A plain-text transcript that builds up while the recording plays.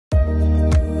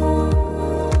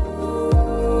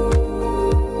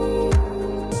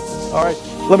All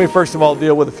right, let me first of all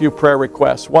deal with a few prayer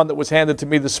requests. One that was handed to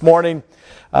me this morning.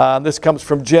 This comes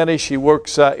from Jenny. She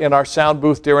works in our sound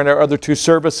booth during our other two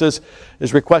services,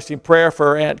 is requesting prayer for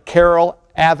her Aunt Carol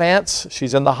Avance.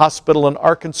 She's in the hospital in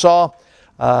Arkansas.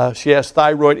 She has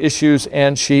thyroid issues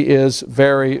and she is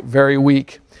very, very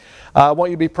weak. I want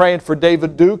you to be praying for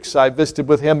David Dukes. I visited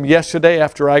with him yesterday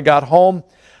after I got home.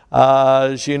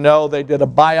 As you know, they did a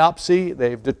biopsy.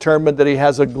 They've determined that he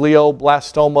has a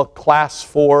glioblastoma class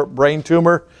 4 brain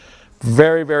tumor.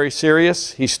 Very, very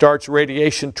serious. He starts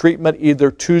radiation treatment either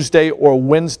Tuesday or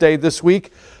Wednesday this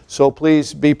week. So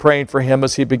please be praying for him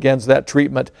as he begins that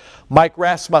treatment. Mike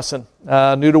Rasmussen,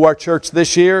 new to our church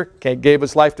this year, gave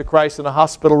his life to Christ in a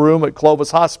hospital room at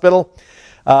Clovis Hospital.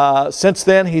 Since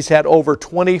then, he's had over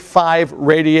 25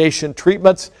 radiation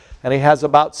treatments, and he has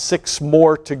about 6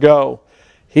 more to go.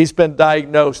 He's been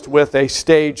diagnosed with a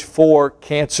stage 4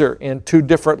 cancer in 2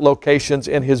 different locations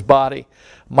in his body.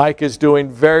 Mike is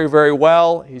doing very, very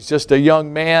well. He's just a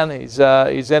young man. He's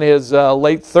in his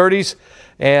late 30s.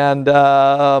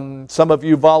 And some of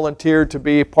you volunteered to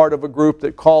be part of a group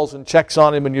that calls and checks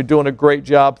on him, and you're doing a great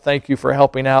job. Thank you for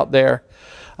helping out there.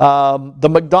 The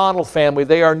McDonald family,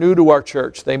 they are new to our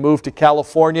church. They moved to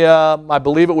California, I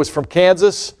believe it was from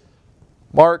Kansas.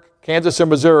 Mark, Kansas or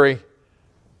Missouri?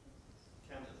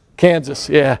 Kansas,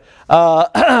 yeah.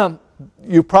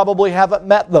 You probably haven't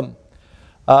met them,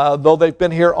 though they've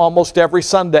been here almost every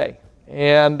Sunday.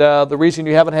 And the reason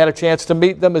you haven't had a chance to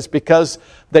meet them is because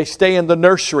they stay in the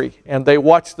nursery and they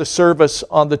watch the service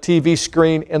on the TV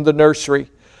screen in the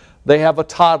nursery. They have a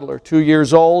toddler, 2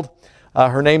 years old.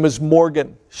 Her name is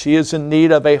Morgan. She is in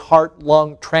need of a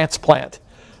heart-lung transplant.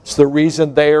 It's the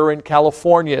reason they are in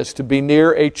California, is to be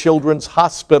near a children's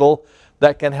hospital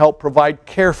that can help provide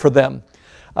care for them.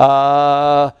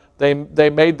 They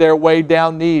made their way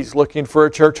down Knees looking for a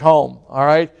church home, all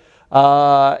right?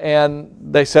 And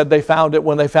they said they found it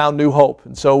when they found New Hope.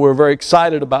 And so we're very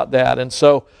excited about that. And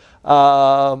so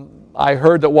I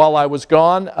heard that while I was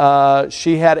gone,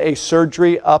 she had a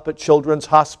surgery up at Children's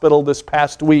Hospital this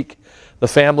past week. The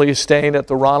family is staying at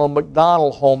the Ronald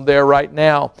McDonald home there right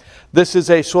now. This is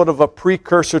a sort of a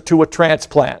precursor to a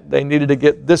transplant. They needed to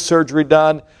get this surgery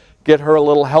done, get her a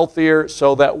little healthier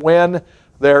so that when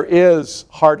there is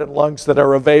heart and lungs that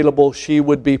are available, she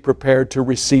would be prepared to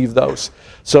receive those.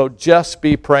 So just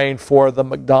be praying for the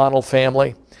McDonald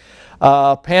family.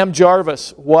 Pam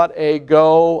Jarvis, what a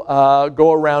go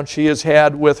around she has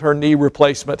had with her knee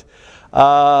replacement.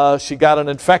 She got an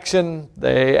infection.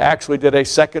 They actually did a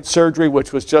second surgery,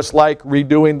 which was just like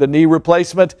redoing the knee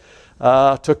replacement.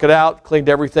 Took it out, cleaned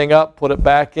everything up, put it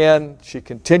back in. She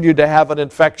continued to have an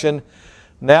infection.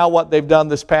 Now what they've done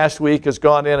this past week is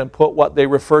gone in and put what they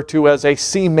refer to as a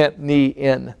cement knee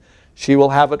in. She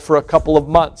will have it for a couple of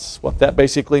months. What that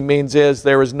basically means is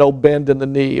there is no bend in the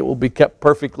knee. It will be kept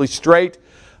perfectly straight.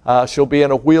 She'll be in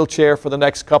a wheelchair for the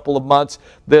next couple of months.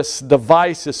 This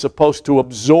device is supposed to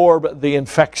absorb the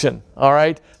infection, all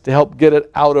right, to help get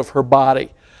it out of her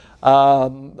body.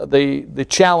 The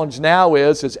challenge now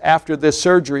is after this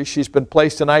surgery, she's been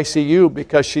placed in ICU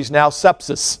because she's now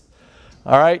sepsis.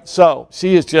 All right, so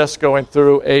she is just going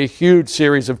through a huge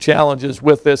series of challenges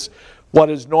with this,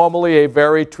 what is normally a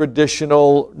very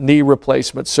traditional knee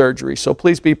replacement surgery. So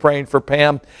please be praying for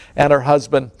Pam and her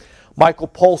husband. Michael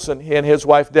Polson, he and his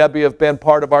wife Debbie have been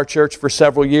part of our church for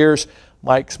several years.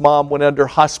 Mike's mom went under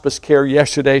hospice care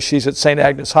yesterday. She's at St.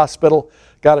 Agnes Hospital.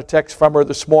 Got a text from her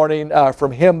this morning,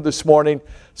 from him this morning,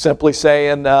 simply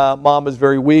saying, Mom is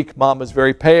very weak, Mom is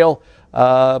very pale.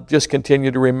 Just continue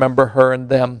to remember her and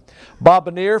them. Bob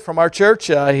Banier from our church,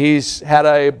 he's had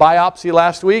a biopsy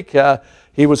last week.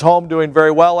 He was home doing very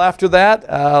well after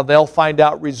that. They'll find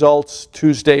out results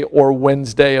Tuesday or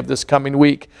Wednesday of this coming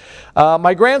week.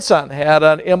 My grandson had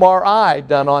an MRI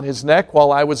done on his neck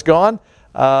while I was gone.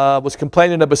 Was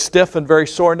complaining of a stiff and very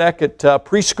sore neck at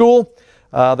preschool.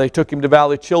 They took him to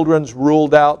Valley Children's,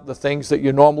 ruled out the things that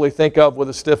you normally think of with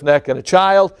a stiff neck in a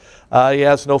child. He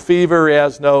has no fever, he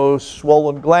has no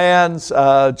swollen glands,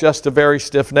 just a very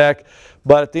stiff neck.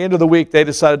 But at the end of the week, they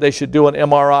decided they should do an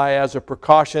MRI as a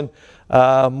precaution.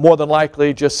 More than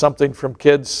likely, just something from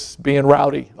kids being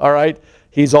rowdy, all right?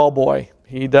 He's all boy.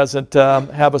 He doesn't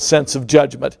have a sense of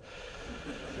judgment.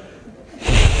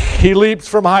 He leaps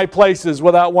from high places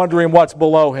without wondering what's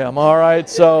below him, all right?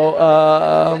 So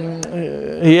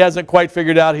he hasn't quite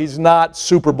figured out he's not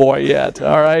Superboy yet,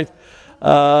 all right?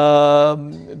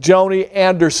 Joni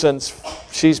Anderson,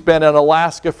 she's been in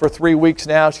Alaska for 3 weeks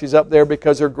now. She's up there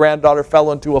because her granddaughter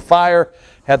fell into a fire,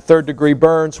 had third-degree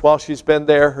burns while she's been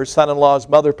there. Her son-in-law's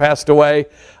mother passed away.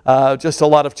 Just a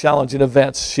lot of challenging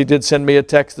events. She did send me a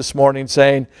text this morning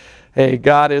saying, hey,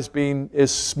 God is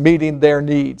meeting their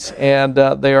needs, and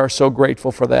they are so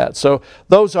grateful for that. So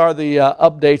those are the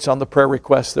updates on the prayer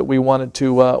requests that we wanted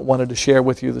to share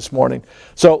with you this morning.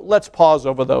 So let's pause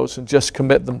over those and just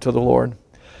commit them to the Lord.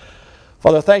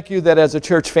 Father, thank you that as a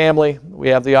church family, we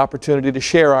have the opportunity to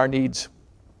share our needs.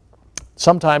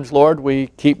 Sometimes, Lord, we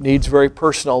keep needs very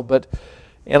personal, but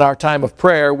in our time of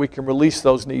prayer, we can release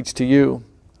those needs to you.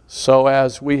 So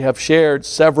as we have shared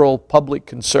several public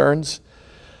concerns,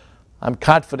 I'm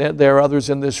confident there are others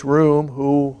in this room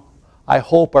who I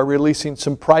hope are releasing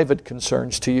some private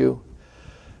concerns to you.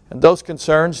 And those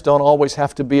concerns don't always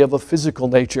have to be of a physical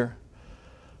nature.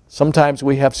 Sometimes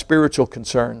we have spiritual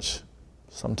concerns.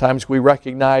 Sometimes we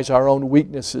recognize our own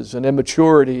weaknesses and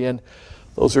immaturity, and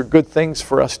those are good things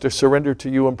for us to surrender to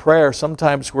you in prayer.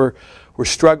 Sometimes we're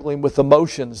struggling with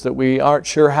emotions that we aren't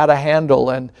sure how to handle,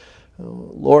 and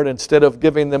Lord, instead of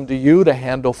giving them to you to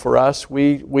handle for us,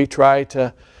 we try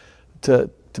to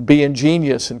be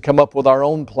ingenious and come up with our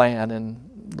own plan.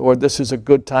 And Lord, this is a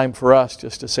good time for us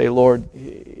just to say, Lord,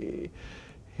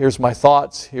 here's my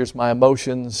thoughts, here's my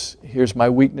emotions, here's my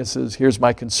weaknesses, here's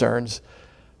my concerns.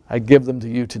 I give them to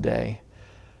you today.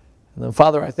 And then,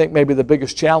 Father, I think maybe the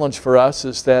biggest challenge for us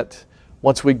is that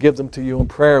once we give them to you in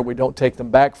prayer, we don't take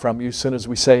them back from you as soon as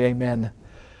we say amen.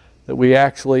 That we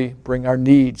actually bring our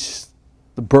needs,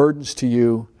 the burdens to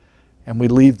you, and we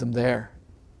leave them there.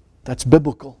 That's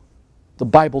biblical. The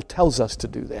Bible tells us to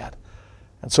do that.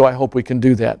 And so I hope we can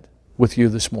do that with you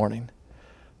this morning.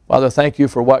 Father, thank you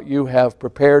for what you have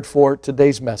prepared for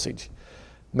today's message.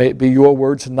 May it be your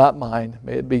words and not mine.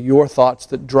 May it be your thoughts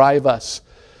that drive us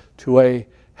to a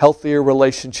healthier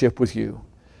relationship with you.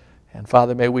 And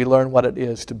Father, may we learn what it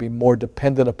is to be more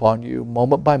dependent upon you,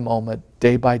 moment by moment,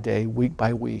 day by day, week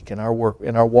by week in our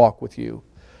walk with you.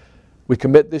 We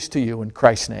commit this to you in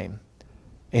Christ's name.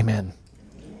 Amen.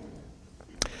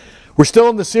 We're still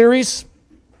in the series,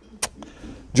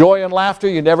 Joy and Laughter.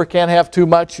 You never can have too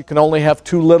much. You can only have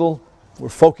too little. We're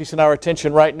focusing our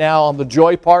attention right now on the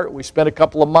joy part. We spent a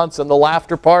couple of months on the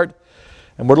laughter part.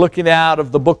 And we're looking out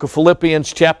of the book of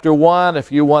Philippians chapter 1.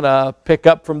 If you want to pick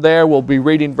up from there, we'll be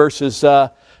reading verses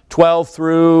 12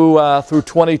 through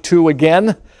 22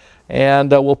 again.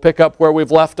 And we'll pick up where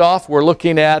we've left off. We're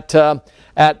looking at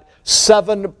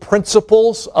 7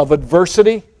 principles of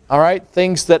adversity. All right,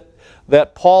 things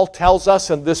that Paul tells us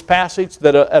in this passage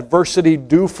that adversity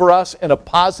do for us in a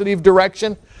positive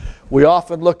direction. We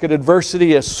often look at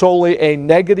adversity as solely a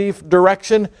negative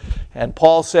direction, and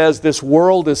Paul says this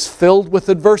world is filled with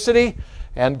adversity,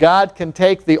 and God can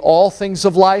take all things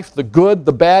of life, the good,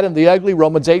 the bad, and the ugly,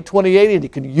 Romans 8:28, and He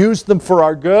can use them for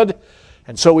our good.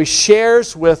 And so He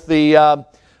shares with the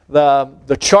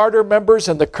charter members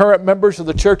and the current members of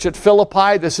the church at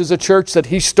Philippi. This is a church that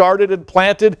he started and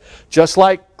planted, just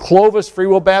like Clovis Free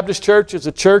Will Baptist Church is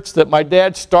a church that my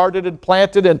dad started and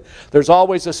planted, and there's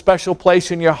always a special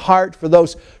place in your heart for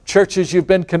those churches you've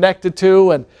been connected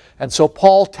to. And so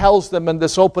Paul tells them in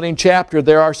this opening chapter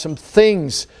there are some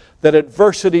things that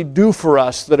adversity do for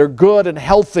us that are good and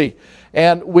healthy,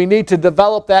 and we need to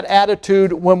develop that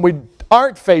attitude when we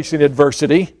aren't facing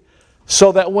adversity,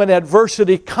 so that when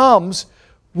adversity comes,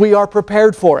 we are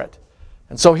prepared for it.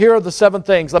 And so here are the 7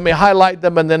 things. Let me highlight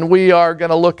them, and then we are going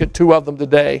to look at 2 of them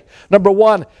today. Number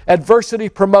 1, adversity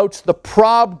promotes the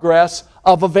progress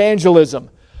of evangelism.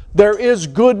 There is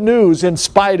good news in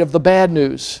spite of the bad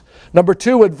news. Number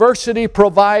 2, adversity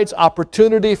provides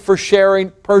opportunity for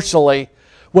sharing personally.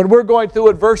 When we're going through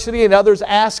adversity and others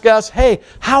ask us, hey,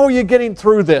 how are you getting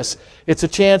through this? It's a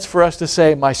chance for us to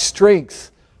say, my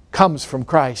strength comes from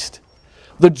Christ.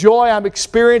 The joy I'm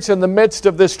experiencing in the midst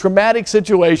of this traumatic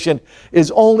situation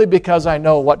is only because I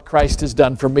know what Christ has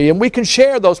done for me. And we can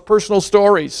share those personal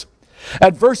stories.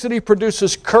 Adversity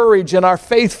produces courage in our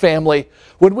faith family.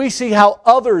 When we see how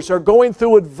others are going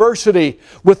through adversity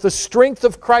with the strength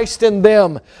of Christ in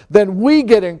them, then we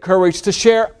get encouraged to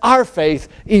share our faith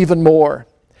even more.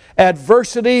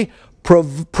 Adversity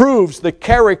proves the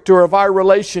character of our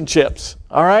relationships.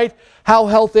 All right? How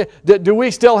healthy? Do we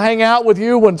still hang out with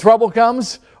you when trouble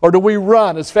comes? Or do we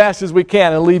run as fast as we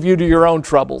can and leave you to your own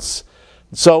troubles?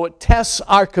 So it tests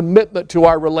our commitment to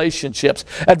our relationships.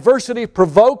 Adversity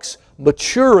provokes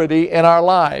maturity in our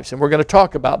lives, and we're going to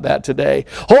talk about that today.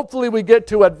 Hopefully we get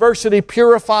to adversity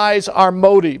purifies our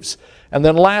motives. And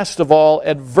then last of all,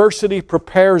 adversity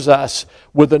prepares us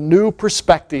with a new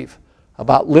perspective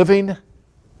about living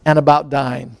and about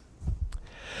dying.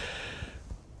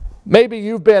 Maybe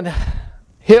you've been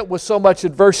hit with so much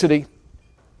adversity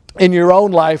in your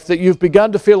own life that you've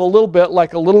begun to feel a little bit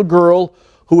like a little girl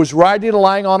who was riding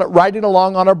along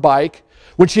on her bike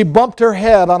when she bumped her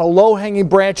head on a low-hanging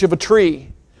branch of a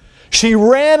tree. She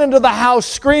ran into the house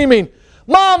screaming,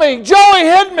 "Mommy, Joey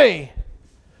hit me!"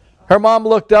 Her mom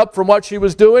looked up from what she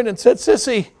was doing and said,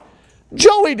 "Sissy,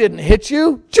 Joey didn't hit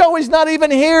you. Joey's not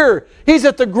even here. He's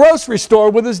at the grocery store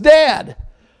with his dad."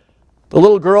 The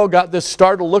little girl got this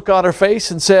startled look on her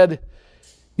face and said,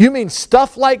 "You mean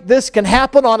stuff like this can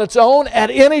happen on its own at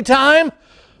any time?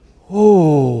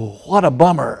 Oh, what a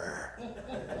bummer."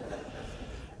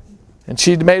 And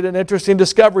she made an interesting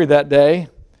discovery that day,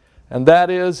 and that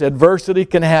is adversity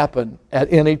can happen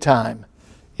at any time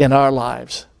in our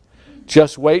lives.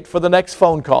 Just wait for the next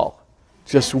phone call.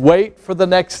 Just wait for the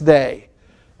next day.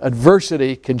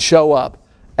 Adversity can show up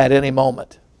at any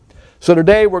moment. So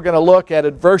today we're going to look at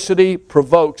adversity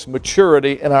provokes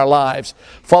maturity in our lives.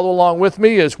 Follow along with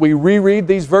me as we reread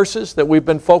these verses that we've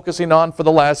been focusing on for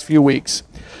the last few weeks.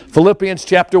 Philippians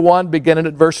chapter 1, beginning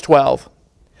at verse 12.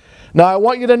 "Now I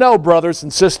want you to know, brothers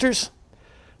and sisters,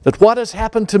 that what has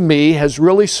happened to me has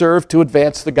really served to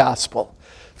advance the gospel."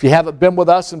 If you haven't been with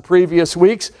us in previous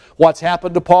weeks, what's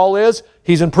happened to Paul is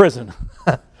he's in prison.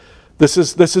 This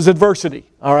is adversity,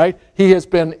 all right? He has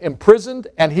been imprisoned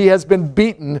and he has been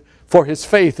beaten for his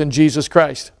faith in Jesus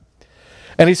Christ.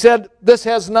 And he said this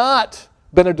has not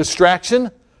been a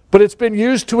distraction, but it's been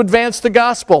used to advance the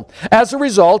gospel. As a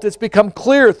result, it's become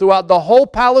clear throughout the whole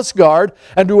palace guard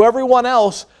and to everyone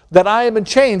else that I am in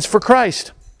chains for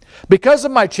Christ. Because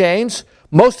of my chains,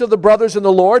 most of the brothers in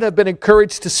the Lord have been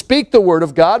encouraged to speak the word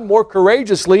of God more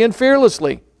courageously and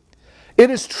fearlessly. It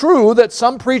is true that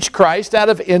some preach Christ out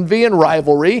of envy and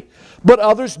rivalry, but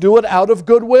others do it out of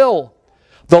goodwill.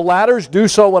 The latter do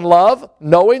so in love,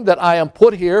 knowing that I am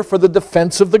put here for the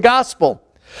defense of the gospel.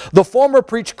 The former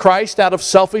preach Christ out of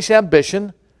selfish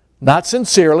ambition, not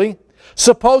sincerely,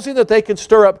 supposing that they can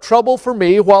stir up trouble for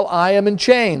me while I am in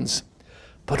chains.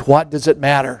 But what does it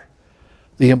matter?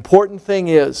 The important thing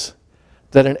is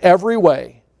that in every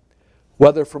way,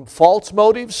 whether from false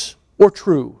motives or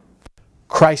true,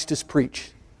 Christ is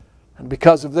preached. And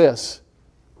because of this,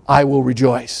 I will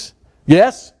rejoice.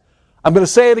 Yes, I'm going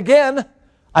to say it again.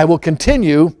 I will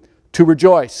continue to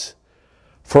rejoice.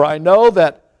 For I know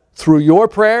that through your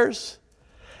prayers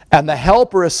and the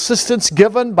help or assistance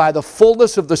given by the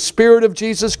fullness of the Spirit of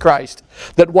Jesus Christ,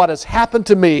 that what has happened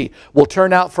to me will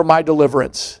turn out for my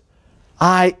deliverance.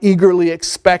 I eagerly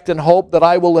expect and hope that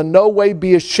I will in no way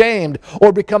be ashamed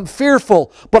or become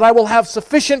fearful, but I will have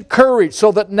sufficient courage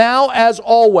so that now, as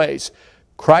always,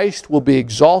 Christ will be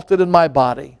exalted in my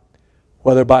body,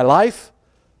 whether by life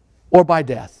or by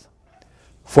death.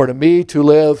 For to me to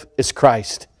live is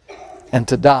Christ, and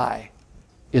to die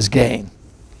is gain.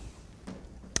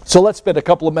 So let's spend a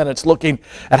couple of minutes looking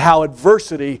at how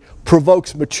adversity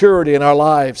provokes maturity in our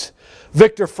lives.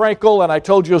 Viktor Frankl, and I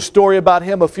told you a story about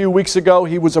him a few weeks ago.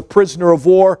 He was a prisoner of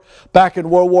war back in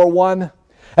World War I.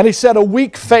 And he said, "A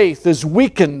weak faith is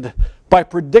weakened by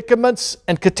predicaments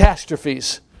and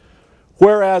catastrophes,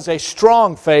 whereas a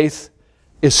strong faith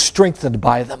is strengthened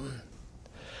by them."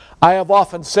 I have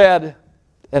often said,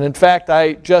 and in fact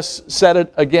I just said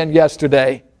it again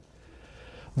yesterday,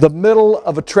 the middle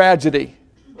of a tragedy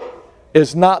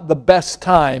is not the best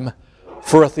time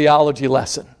for a theology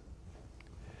lesson.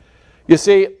 You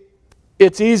see,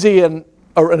 it's easy in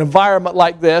an environment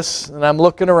like this, and I'm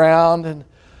looking around and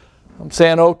I'm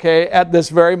saying, okay, at this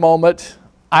very moment,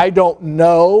 I don't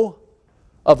know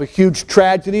of a huge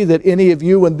tragedy that any of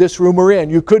you in this room are in.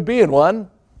 You could be in one.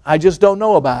 I just don't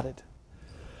know about it.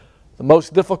 The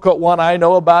most difficult one I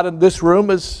know about in this room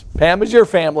is, Pam, is your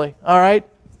family, all right?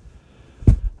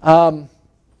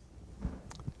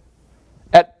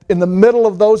 In the middle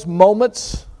of those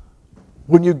moments,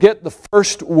 when you get the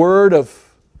first word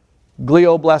of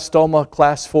glioblastoma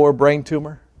class 4 brain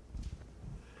tumor,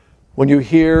 when you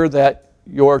hear that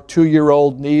your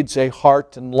 2-year-old needs a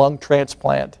heart and lung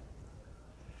transplant,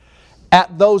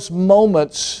 at those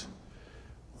moments,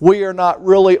 we are not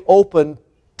really open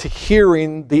to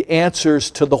hearing the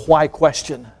answers to the why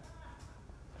question.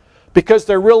 Because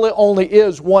there really only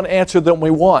is one answer that we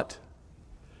want.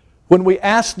 When we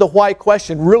ask the why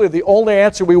question, really the only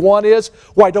answer we want is,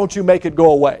 why don't you make it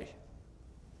go away?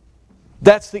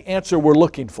 That's the answer we're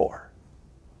looking for.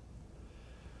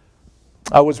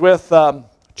 I was with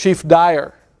Chief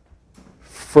Dyer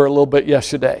for a little bit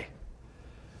yesterday.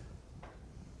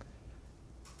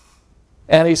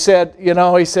 And he said,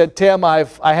 Tim, I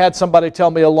had somebody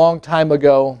tell me a long time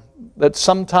ago that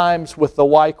sometimes with the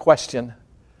why question,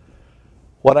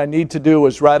 what I need to do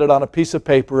is write it on a piece of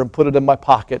paper and put it in my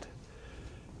pocket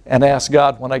and ask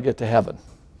God when I get to heaven.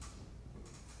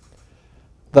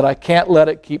 That I can't let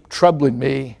it keep troubling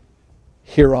me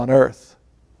here on earth.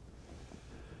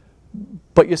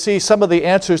 But you see, some of the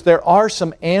answers, there are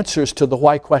some answers to the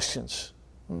why questions.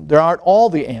 There aren't all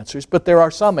the answers, but there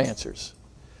are some answers.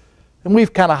 And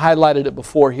we've kind of highlighted it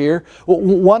before here.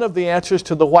 One of the answers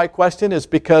to the why question is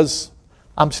because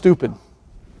I'm stupid.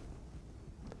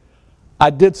 I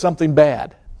did something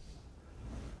bad.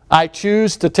 I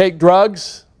choose to take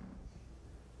drugs.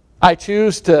 I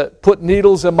choose to put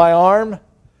needles in my arm.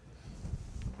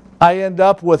 I end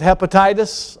up with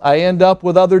hepatitis. I end up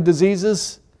with other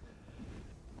diseases.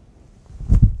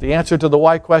 The answer to the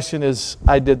why question is,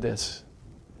 I did this.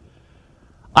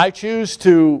 I choose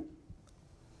to,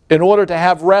 in order to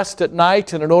have rest at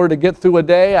night and in order to get through a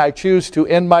day, I choose to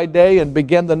end my day and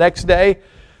begin the next day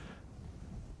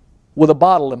with a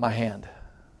bottle in my hand.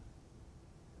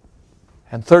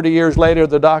 And 30 years later,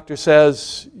 the doctor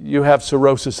says, you have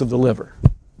cirrhosis of the liver.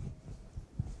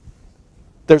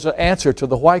 There's an answer to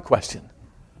the why question.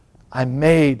 I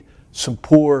made some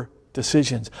poor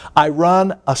decisions. I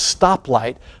run a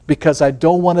stoplight because I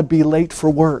don't want to be late for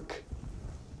work.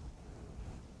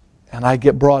 And I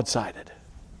get broadsided.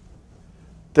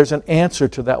 There's an answer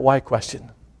to that why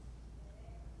question.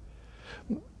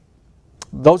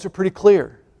 Those are pretty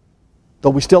clear, though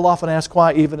we still often ask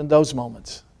why even in those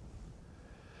moments.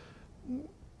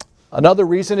 Another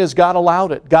reason is God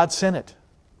allowed it. God sent it.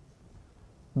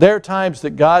 There are times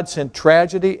that God sent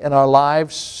tragedy in our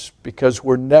lives because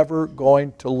we're never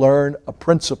going to learn a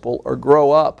principle or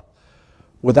grow up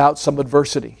without some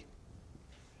adversity.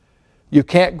 You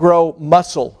can't grow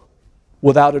muscle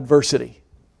without adversity.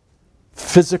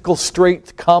 Physical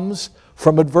strength comes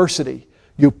from adversity.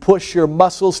 You push your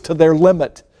muscles to their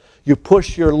limit. You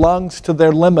push your lungs to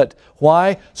their limit.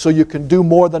 Why? So you can do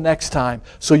more the next time.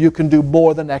 So you can do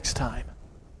more the next time.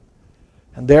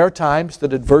 And there are times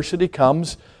that adversity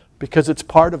comes because it's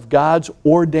part of God's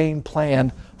ordained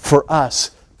plan for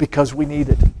us because we need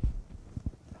it.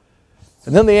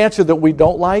 And then the answer that we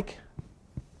don't like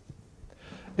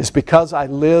is because I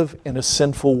live in a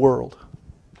sinful world.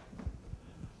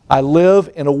 I live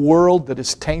in a world that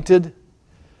is tainted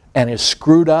and is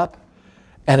screwed up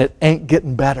and it ain't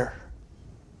getting better.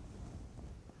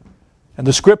 And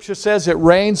the Scripture says it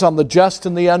rains on the just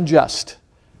and the unjust.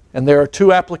 And there are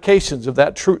two applications of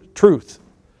that truth.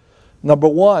 Number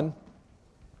one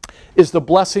is the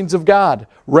blessings of God.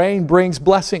 Rain brings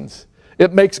blessings.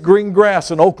 It makes green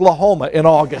grass in Oklahoma in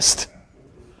August.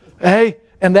 Hey,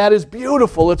 and that is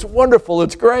beautiful. It's wonderful.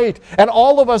 It's great. And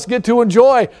all of us get to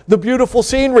enjoy the beautiful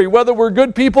scenery, whether we're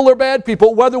good people or bad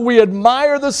people, whether we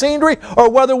admire the scenery or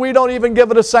whether we don't even give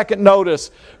it a second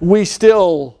notice. We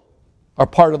still are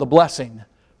part of the blessing,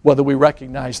 whether we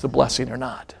recognize the blessing or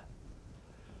not.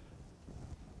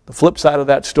 The flip side of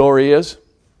that story is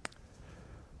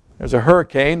there's a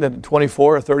hurricane that in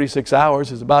 24 or 36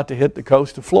 hours is about to hit the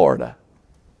coast of Florida.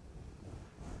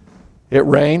 It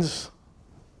rains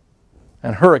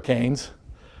and hurricanes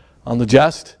on the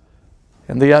just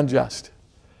and the unjust.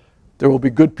 There will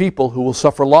be good people who will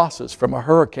suffer losses from a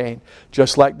hurricane,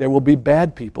 just like there will be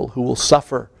bad people who will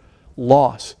suffer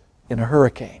loss in a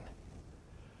hurricane.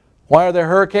 Why are there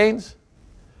hurricanes?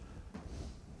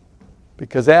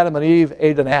 Because Adam and Eve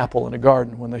ate an apple in a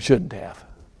garden when they shouldn't have.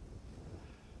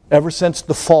 Ever since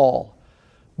the fall,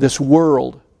 this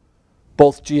world,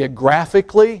 both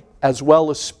geographically as well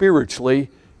as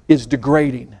spiritually, is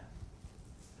degrading.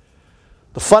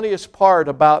 The funniest part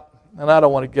about, and I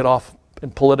don't want to get off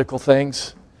in political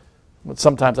things, but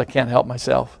sometimes I can't help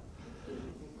myself.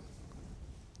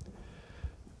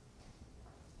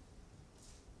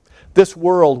 This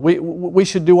world, we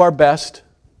should do our best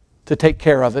to take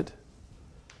care of it.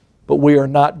 But we are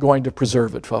not going to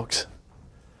preserve it, folks.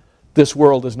 This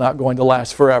world is not going to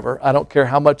last forever. I don't care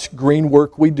how much green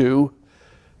work we do.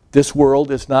 This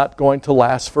world is not going to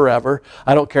last forever.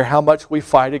 I don't care how much we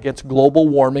fight against global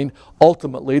warming.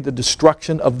 Ultimately, the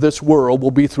destruction of this world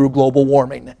will be through global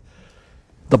warming.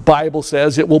 The Bible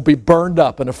says it will be burned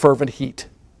up in a fervent heat.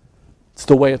 It's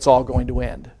the way it's all going to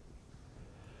end.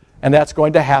 And that's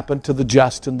going to happen to the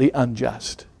just and the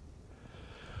unjust.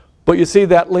 But you see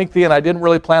that lengthy, and I didn't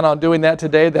really plan on doing that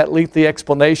today, that lengthy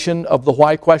explanation of the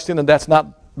why question, and that's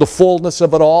not the fullness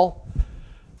of it all.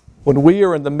 When we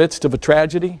are in the midst of a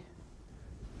tragedy,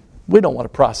 we don't want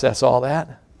to process all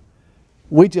that.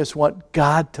 We just want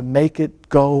God to make it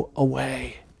go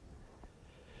away.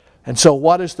 And so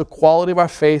what is the quality of our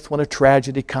faith when a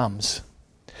tragedy comes?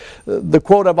 The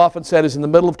quote I've often said is, in the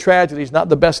middle of tragedy is not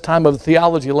the best time of a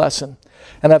theology lesson.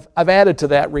 And I've added to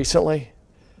that recently.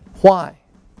 Why?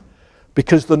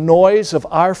 Because the noise of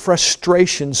our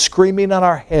frustration screaming on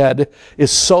our head is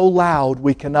so loud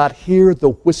we cannot hear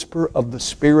the whisper of the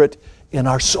Spirit in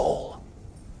our soul.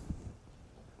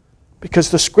 Because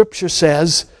the Scripture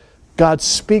says God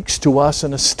speaks to us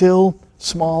in a still,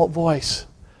 small voice.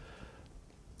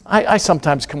 I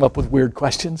sometimes come up with weird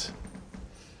questions.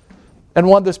 And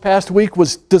one this past week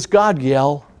was, does God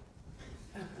yell?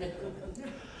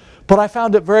 But I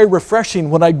found it very refreshing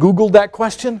when I Googled that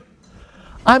question.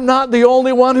 I'm not the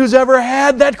only one who's ever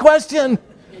had that question.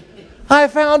 I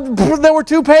found there were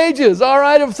 2 pages, all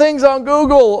right, of things on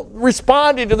Google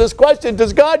responding to this question,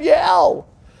 does God yell?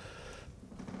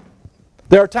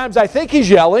 There are times I think He's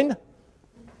yelling,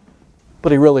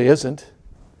 but He really isn't.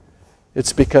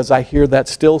 It's because I hear that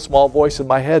still small voice in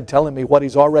my head telling me what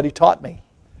He's already taught me.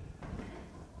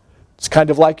 It's kind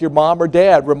of like your mom or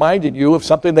dad reminding you of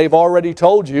something they've already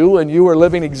told you, and you are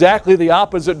living exactly the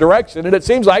opposite direction, and it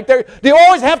seems like do you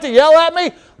always have to yell at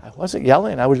me? I wasn't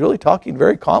yelling. I was really talking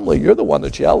very calmly. You're the one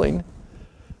that's yelling.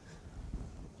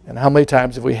 And how many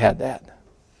times have we had that?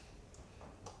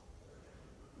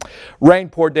 Rain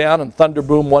poured down and thunder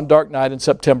boomed one dark night in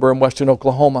September in western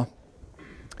Oklahoma.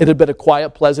 It had been a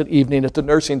quiet, pleasant evening at the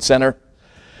nursing center.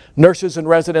 Nurses and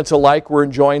residents alike were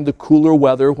enjoying the cooler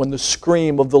weather when the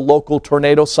scream of the local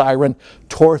tornado siren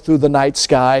tore through the night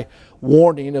sky,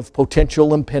 warning of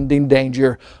potential impending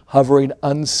danger hovering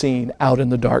unseen out in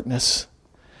the darkness.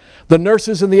 The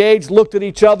nurses and the aides looked at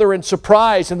each other in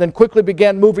surprise and then quickly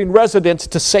began moving residents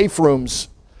to safe rooms.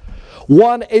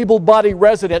 One able-bodied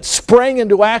resident sprang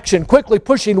into action, quickly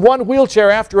pushing one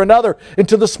wheelchair after another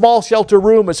into the small shelter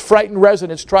room as frightened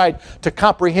residents tried to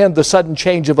comprehend the sudden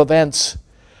change of events.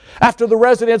 After the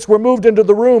residents were moved into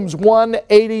the rooms, one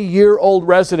 80-year-old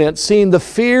resident, seeing the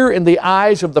fear in the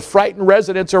eyes of the frightened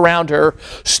residents around her,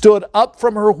 stood up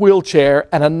from her wheelchair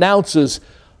and announces,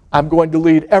 "I'm going to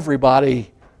lead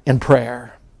everybody in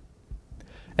prayer."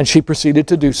 And she proceeded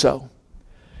to do so.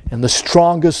 In the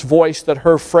strongest voice that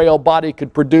her frail body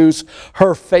could produce,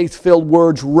 her faith-filled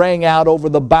words rang out over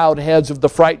the bowed heads of the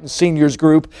frightened seniors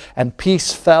group, and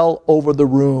peace fell over the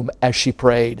room as she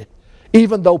prayed,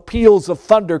 even though peals of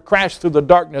thunder crashed through the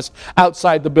darkness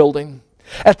outside the building.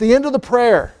 At the end of the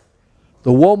prayer,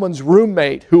 the woman's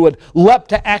roommate, who had leapt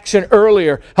to action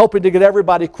earlier, helping to get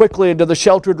everybody quickly into the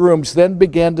sheltered rooms, then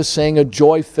began to sing a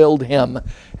joy-filled hymn,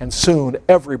 and soon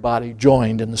everybody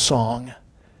joined in the song.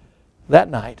 That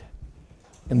night,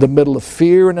 in the middle of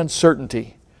fear and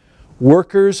uncertainty,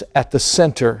 workers at the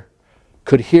center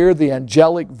could hear the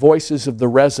angelic voices of the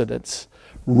residents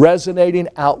resonating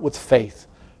out with faith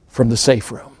from the safe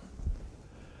room.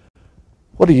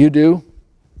 What do?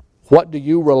 What do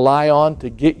you rely on to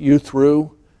get you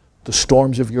through the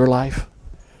storms of your life?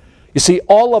 You see,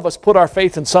 all of us put our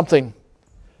faith in something.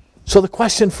 So the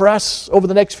question for us over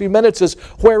the next few minutes is,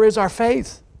 where is our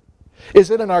faith? Is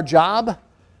it in our job?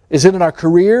 Is it in our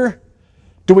career?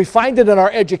 Do we find it in our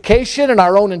education and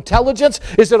our own intelligence?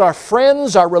 Is it our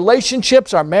friends, our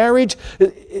relationships, our marriage?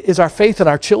 Is our faith in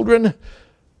our children?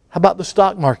 How about the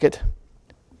stock market?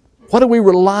 What do we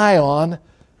rely on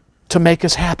to make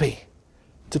us happy,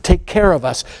 to take care of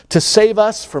us, to save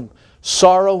us from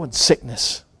sorrow and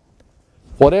sickness?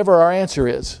 Whatever our answer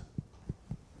is,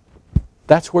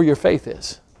 that's where your faith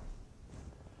is.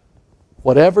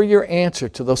 Whatever your answer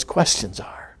to those questions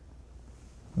are,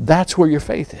 that's where your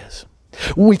faith is.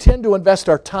 We tend to invest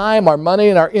our time, our money,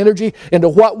 and our energy into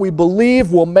what we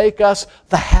believe will make us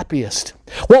the happiest,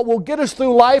 what will get us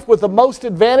through life with the most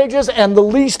advantages and the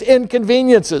least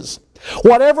inconveniences.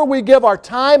 Whatever we give our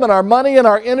time and our money and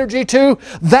our energy to,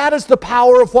 that is the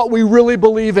power of what we really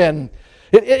believe in.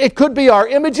 It could be our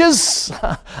images.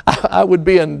 I would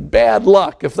be in bad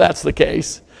luck if that's the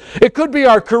case. It could be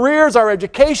our careers, our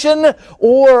education,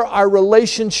 or our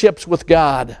relationships with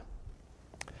God.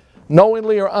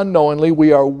 Knowingly or unknowingly,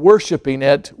 we are worshiping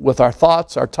it with our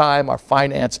thoughts, our time, our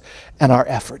finance, and our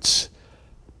efforts.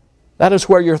 That is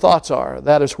where your thoughts are.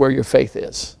 That is where your faith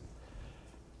is.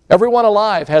 Everyone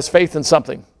alive has faith in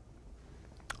something.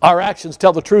 Our actions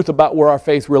tell the truth about where our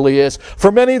faith really is.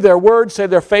 For many, their words say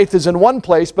their faith is in one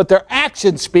place, but their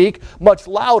actions speak a much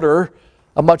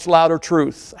louder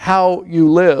truth. How you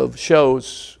live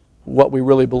shows what we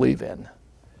really believe in.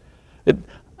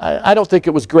 I don't think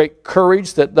it was great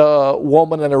courage that the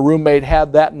woman and her roommate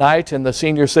had that night in the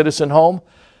senior citizen home.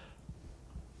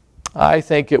 I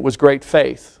think it was great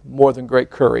faith more than great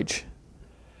courage.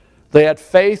 They had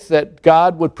faith that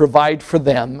God would provide for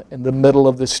them in the middle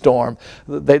of this storm.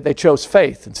 They chose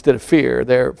faith instead of fear.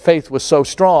 Their faith was so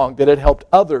strong that it helped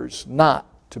others not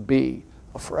to be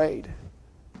afraid.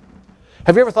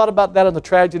 Have you ever thought about that in the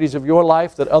tragedies of your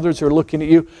life, that others are looking at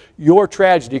you? Your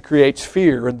tragedy creates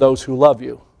fear in those who love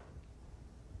you.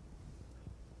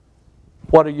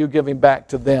 What are you giving back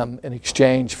to them in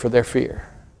exchange for their fear?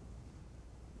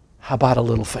 How about a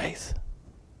little faith?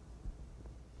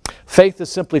 Faith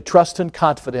is simply trust and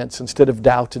confidence instead of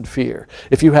doubt and fear.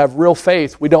 If you have real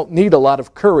faith, we don't need a lot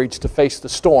of courage to face the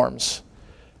storms.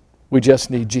 We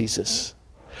just need Jesus.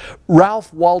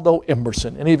 Ralph Waldo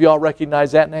Emerson. Any of y'all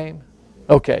recognize that name?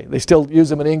 Okay, they still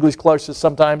use him in English classes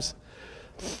sometimes.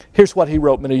 Here's what he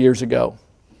wrote many years ago.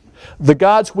 The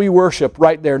gods we worship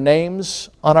write their names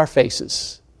on our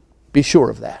faces. Be sure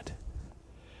of that.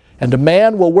 And a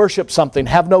man will worship something,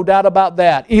 have no doubt about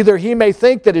that. Either he may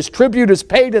think that his tribute is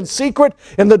paid in secret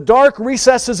in the dark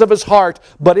recesses of his heart,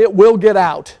 but it will get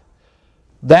out.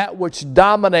 That which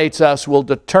dominates us will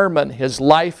determine his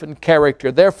life and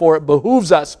character. Therefore, it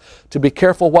behooves us to be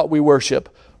careful what we worship,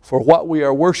 for what we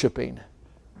are worshiping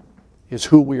is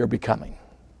who we are becoming.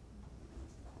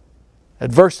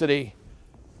 Adversity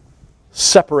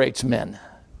separates men.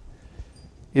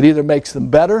 It either makes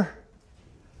them better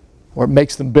or it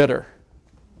makes them bitter.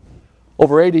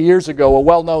 Over 80 years ago, a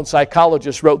well-known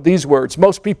psychologist wrote these words: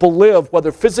 most people live,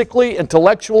 whether physically,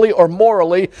 intellectually, or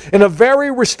morally, in a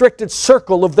very restricted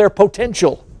circle of their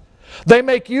potential. They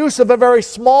make use of a very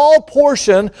small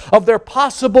portion of their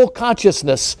possible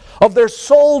consciousness, of their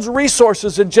soul's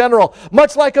resources in general,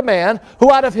 much like a man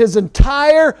who out of his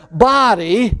entire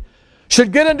body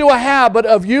should get into a habit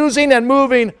of using and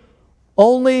moving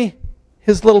only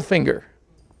his little finger.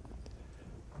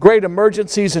 Great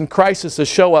emergencies and crises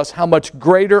show us how much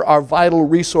greater our vital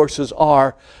resources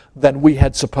are than we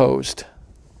had supposed.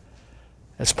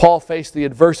 As Paul faced the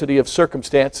adversity of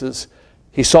circumstances,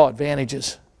 he saw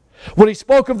advantages. When he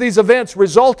spoke of these events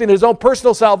resulting in his own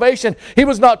personal salvation, he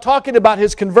was not talking about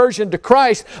his conversion to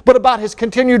Christ, but about his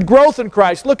continued growth in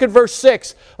Christ. Look at verse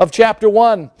 6 of chapter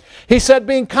 1. He said,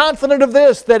 being confident of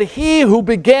this, that he who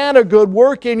began a good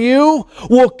work in you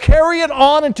will carry it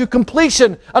on into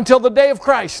completion until the day of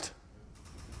Christ.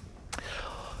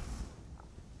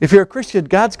 If you're a Christian,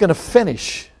 God's going to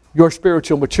finish your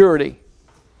spiritual maturity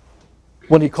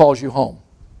when He calls you home.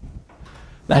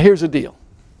 Now here's the deal.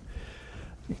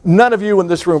 None of you in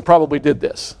this room probably did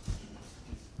this.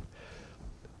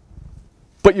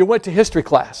 But you went to history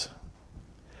class.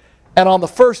 And on the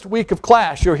first week of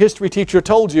class, your history teacher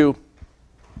told you,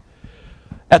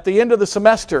 at the end of the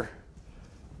semester,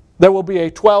 there will be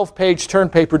a 12-page term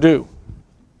paper due.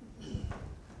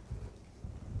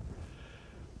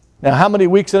 Now, how many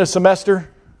weeks in a semester?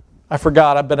 I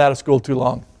forgot. I've been out of school too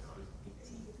long.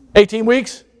 18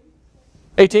 weeks?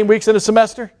 18 weeks in a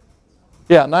semester?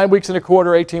 Yeah, 9 weeks in a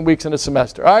quarter, 18 weeks in a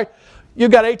semester. All right? You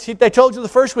got 18. They told you the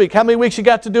first week. How many weeks you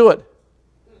got to do it?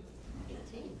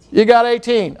 18. You got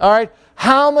 18. All right?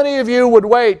 How many of you would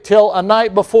wait till a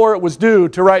night before it was due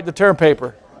to write the term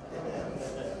paper?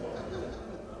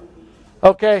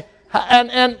 Okay.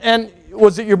 And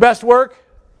was it your best work?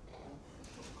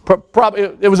 Probably.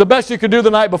 It was the best you could do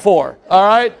the night before. All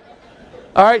right?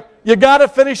 All right? You got to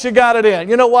finish, you got it in.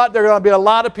 You know what? There are going to be a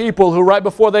lot of people who right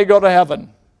before they go to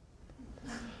heaven,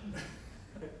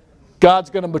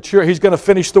 God's going to mature. He's going to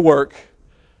finish the work,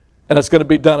 and it's going to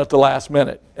be done at the last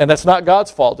minute. And that's not God's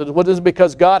fault. It isn't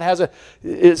because God has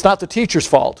it's not the teacher's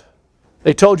fault.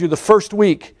 They told you the first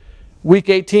week, week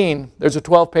 18, there's a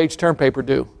 12-page term paper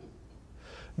due.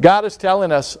 God is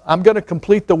telling us, I'm going to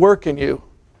complete the work in you.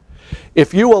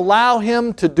 If you allow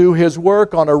Him to do His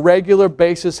work on a regular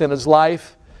basis in His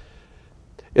life,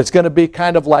 it's going to be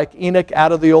kind of like Enoch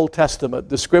out of the Old Testament.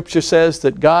 The Scripture says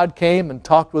that God came and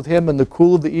talked with him in the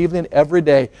cool of the evening every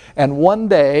day. And one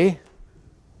day,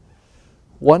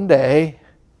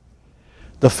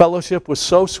 the fellowship was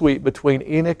so sweet between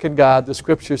Enoch and God, the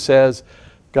Scripture says,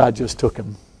 God just took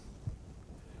him.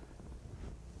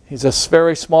 He's a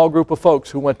very small group of folks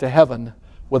who went to heaven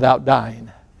without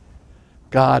dying.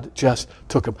 God just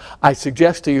took him. I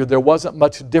suggest to you there wasn't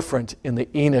much different in the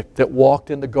Enoch that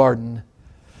walked in the garden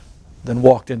than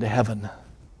walked into heaven.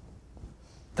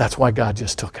 That's why God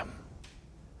just took him.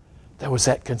 There was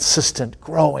that consistent,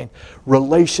 growing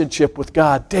relationship with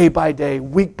God day by day,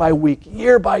 week by week,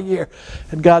 year by year.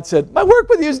 And God said, my work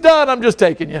with you is done. I'm just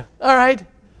taking you. All right?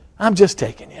 I'm just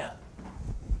taking you.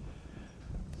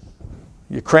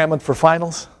 You cramming for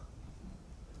finals?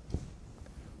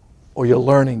 Or you're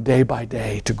learning day by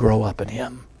day to grow up in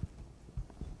Him?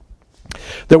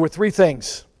 There were three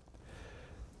things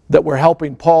that were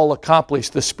helping Paul accomplish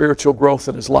the spiritual growth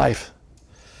in his life.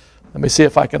 Let me see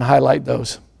if I can highlight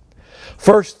those.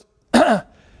 First,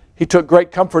 he took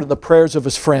great comfort in the prayers of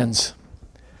his friends.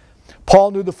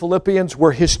 Paul knew the Philippians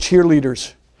were his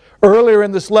cheerleaders. Earlier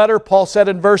in this letter, Paul said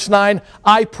in verse 9,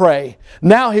 I pray.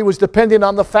 Now he was depending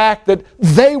on the fact that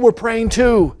they were praying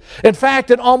too. In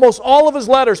fact, in almost all of his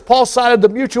letters, Paul cited the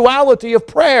mutuality of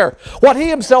prayer. What he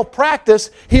himself practiced,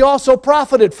 he also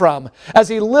profited from as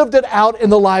he lived it out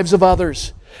in the lives of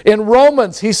others. In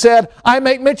Romans, he said, I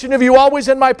make mention of you always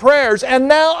in my prayers, and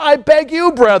now I beg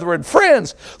you, brethren,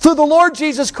 friends, through the Lord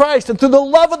Jesus Christ and through the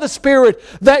love of the Spirit,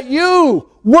 that you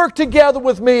work together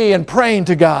with me in praying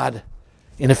to God.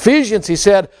 In Ephesians, he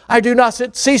said, I do not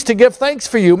cease to give thanks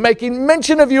for you, making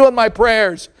mention of you in my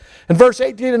prayers. In verse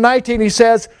 18 and 19, he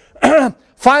says,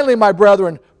 finally, my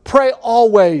brethren, pray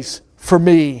always for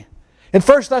me. In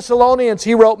 1 Thessalonians,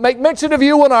 he wrote, make mention of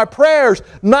you in our prayers,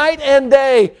 night and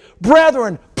day.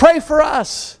 Brethren, pray for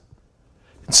us.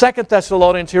 In 2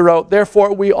 Thessalonians, he wrote,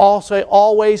 therefore we also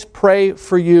always pray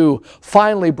for you.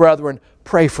 Finally, brethren,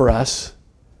 pray for us.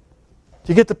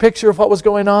 Do you get the picture of what was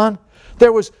going on?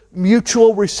 There was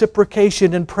mutual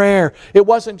reciprocation in prayer. It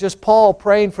wasn't just Paul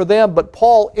praying for them, but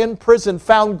Paul in prison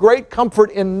found great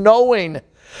comfort in knowing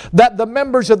that the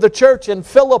members of the church in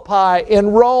Philippi,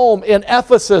 in Rome, in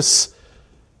Ephesus,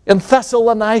 in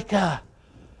Thessalonica,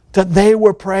 that they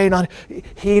were praying on.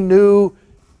 He knew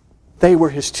they were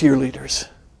his cheerleaders.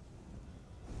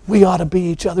 We ought to be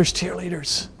each other's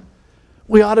cheerleaders.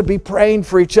 We ought to be praying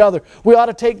for each other. We ought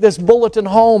to take this bulletin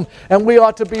home and we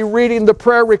ought to be reading the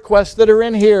prayer requests that are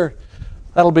in here.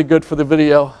 That'll be good for the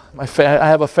video. I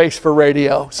have a face for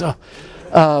radio. So,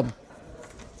 but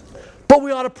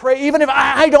we ought to pray, even if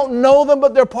I don't know them,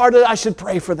 but they're part of it, I should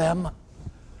pray for them.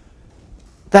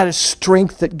 That is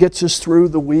strength that gets us through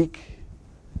the week.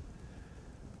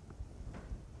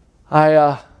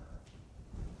 I've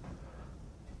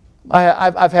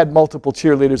had multiple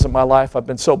cheerleaders in my life. I've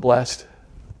been so blessed.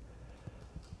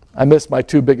 I miss my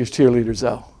two biggest cheerleaders,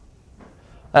 though.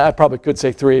 I probably could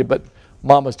say three, but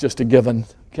Mama's just a given,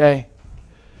 okay?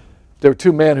 There were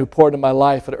two men who poured into my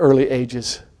life at early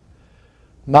ages.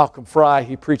 Malcolm Fry,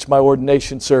 he preached my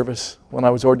ordination service when I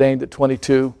was ordained at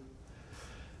 22.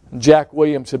 And Jack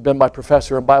Williams had been my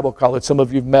professor in Bible college. Some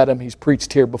of you have met him. He's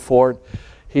preached here before.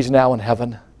 He's now in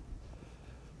heaven.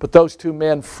 But those two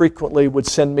men frequently would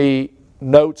send me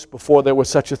notes before there was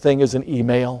such a thing as an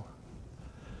email.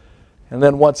 And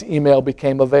then once email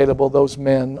became available, those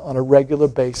men on a regular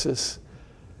basis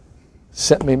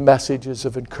sent me messages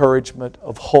of encouragement,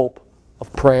 of hope,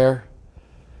 of prayer.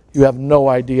 You have no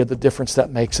idea the difference that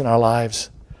makes in our lives.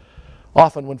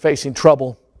 Often when facing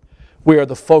trouble, we are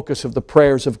the focus of the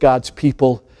prayers of God's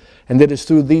people. And it is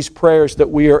through these prayers that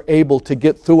we are able to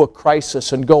get through a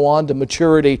crisis and go on to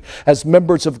maturity. As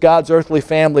members of God's earthly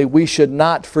family, we should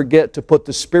not forget to put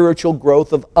the spiritual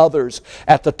growth of others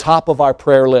at the top of our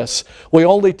prayer lists. We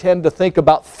only tend to think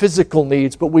about physical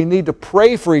needs, but we need to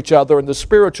pray for each other in the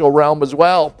spiritual realm as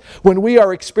well. When we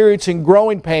are experiencing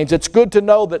growing pains, it's good to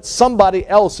know that somebody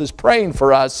else is praying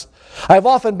for us. I've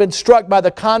often been struck by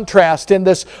the contrast in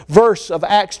this verse of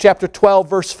Acts chapter 12,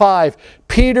 verse 5.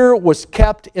 Peter was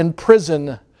kept in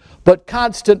prison, but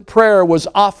constant prayer was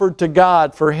offered to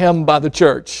God for him by the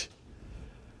church.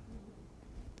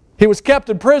 He was kept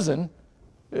in prison.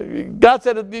 God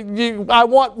said, I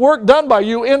want work done by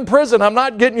you in prison. I'm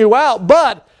not getting you out.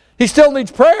 But he still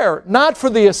needs prayer, not for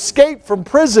the escape from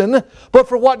prison, but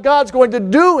for what God's going to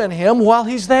do in him while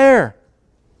he's there.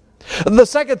 The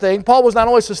second thing, Paul was not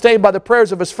only sustained by the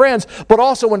prayers of his friends, but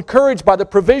also encouraged by the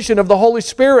provision of the Holy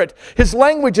Spirit. His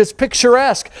language is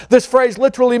picturesque. This phrase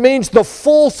literally means the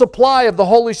full supply of the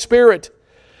Holy Spirit.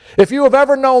 If you have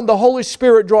ever known the Holy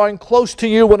Spirit drawing close to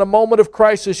you in a moment of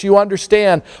crisis, you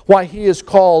understand why He is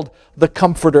called the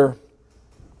Comforter.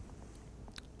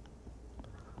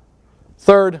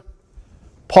 Third,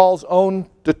 Paul's own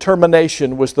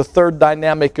determination was the third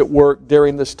dynamic at work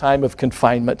during this time of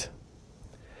confinement.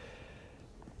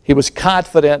 He was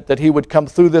confident that he would come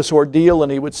through this ordeal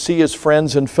and he would see his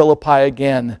friends in Philippi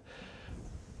again.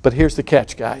 But here's the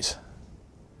catch, guys.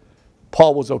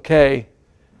 Paul was okay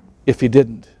if he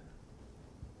didn't.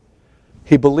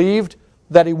 He believed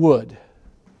that he would,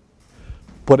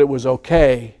 but it was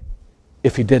okay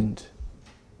if he didn't.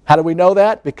 How do we know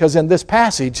that? Because in this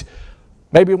passage,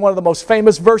 maybe one of the most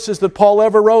famous verses that Paul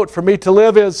ever wrote, for me to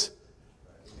live is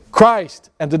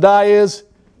Christ and to die is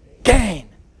gain.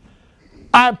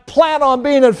 I plan on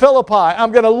being in Philippi.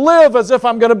 I'm going to live as if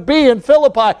I'm going to be in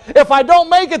Philippi. If I don't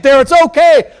make it there, it's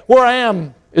okay. Where I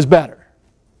am is better.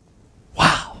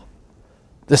 Wow.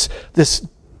 This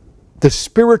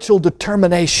spiritual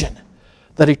determination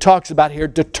that he talks about here,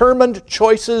 determined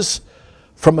choices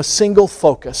from a single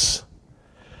focus.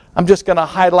 I'm just going to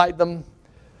highlight them,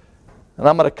 and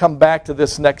I'm going to come back to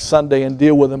this next Sunday and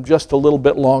deal with them just a little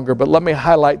bit longer. But let me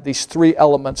highlight these three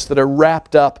elements that are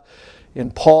wrapped up in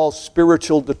Paul's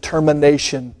spiritual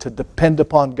determination to depend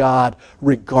upon God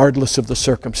regardless of the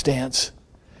circumstance.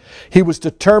 He was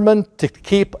determined to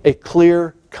keep a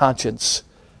clear conscience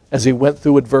as he went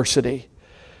through adversity.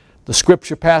 The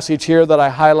scripture passage here that I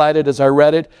highlighted as I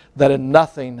read it, that in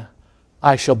nothing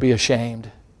I shall be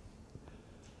ashamed.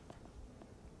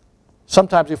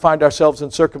 Sometimes we find ourselves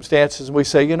in circumstances and we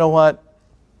say, you know what?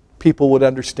 People would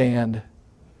understand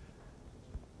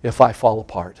if I fall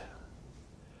apart.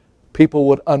 People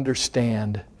would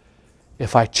understand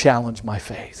if I challenge my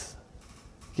faith.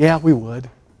 Yeah, we would.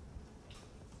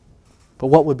 But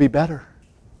what would be better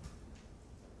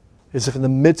is if in the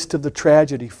midst of the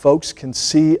tragedy, folks can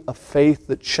see a faith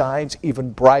that shines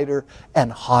even brighter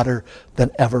and hotter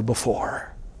than ever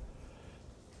before.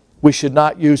 We should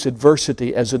not use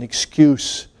adversity as an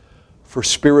excuse for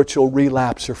spiritual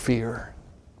relapse or fear.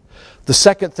 The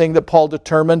second thing that Paul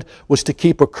determined was to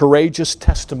keep a courageous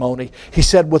testimony. He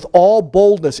said, with all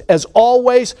boldness, as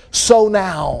always, so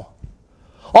now.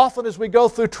 Often as we go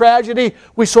through tragedy,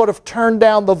 we sort of turn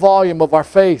down the volume of our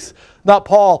faith. Not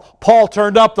Paul. Paul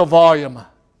turned up the volume.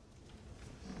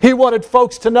 He wanted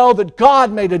folks to know that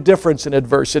God made a difference in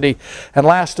adversity. And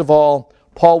last of all,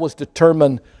 Paul was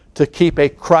determined to keep a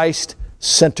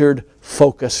Christ-centered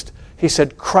focus. He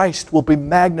said, Christ will be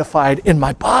magnified in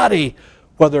my body,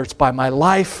 whether it's by my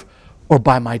life or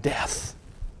by my death.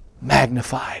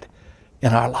 Magnified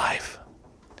in our life.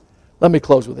 Let me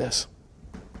close with this.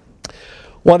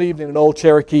 One evening, an old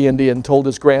Cherokee Indian told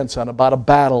his grandson about a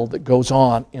battle that goes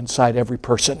on inside every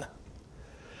person.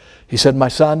 He said, my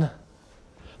son,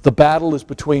 the battle is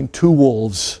between two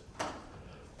wolves.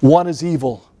 One is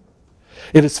evil.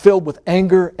 It is filled with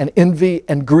anger and envy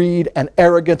and greed and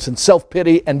arrogance and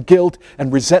self-pity and guilt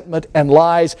and resentment and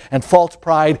lies and false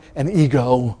pride and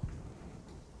ego.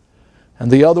 And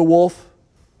the other wolf,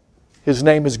 his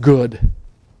name is good.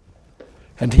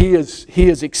 And he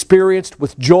is experienced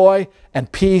with joy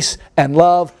and peace and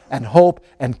love and hope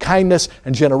and kindness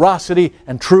and generosity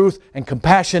and truth and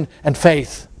compassion and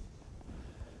faith.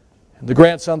 And the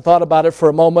grandson thought about it for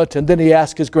a moment, and then he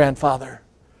asked his grandfather,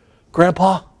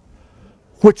 Grandpa,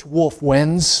 which wolf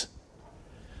wins?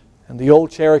 And the old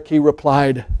Cherokee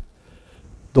replied,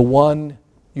 the one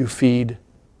you feed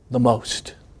the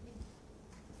most.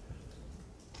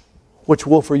 Which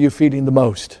wolf are you feeding the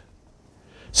most?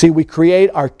 See, we create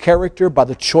our character by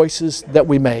the choices that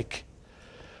we make.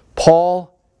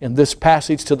 Paul, in this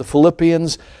passage to the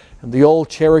Philippians, and the old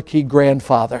Cherokee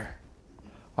grandfather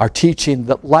are teaching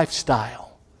that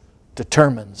lifestyle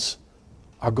determines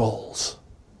our goals.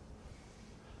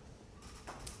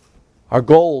 Our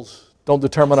goals don't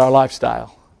determine our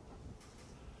lifestyle.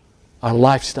 Our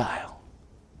lifestyle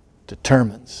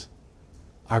determines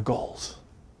our goals.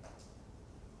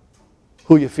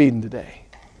 Who are you feeding today?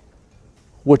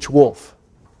 Which wolf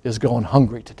is going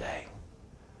hungry today?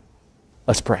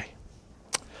 Let's pray.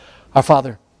 Our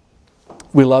Father,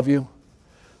 we love you.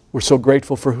 We're so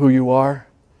grateful for who you are.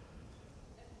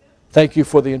 Thank you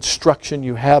for the instruction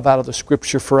you have out of the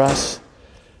Scripture for us.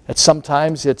 And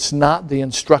sometimes it's not the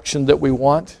instruction that we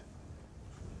want.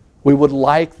 We would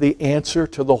like the answer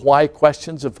to the why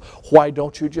questions of why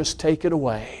don't you just take it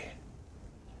away?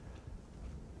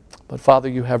 But Father,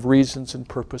 you have reasons and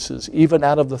purposes, even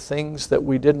out of the things that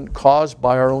we didn't cause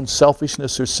by our own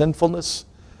selfishness or sinfulness.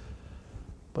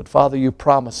 But Father, you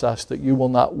promise us that you will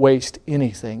not waste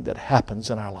anything that happens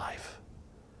in our life.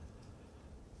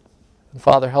 And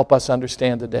Father, help us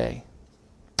understand today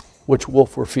which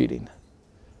wolf we're feeding.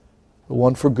 The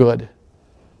one for good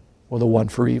or the one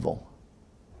for evil.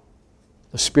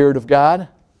 The Spirit of God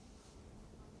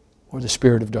or the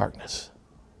spirit of darkness.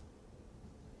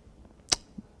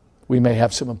 We may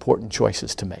have some important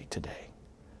choices to make today.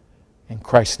 In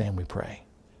Christ's name we pray.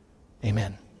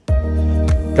 Amen.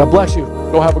 God bless you.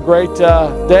 Go have a great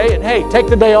day. And hey, take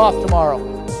the day off tomorrow.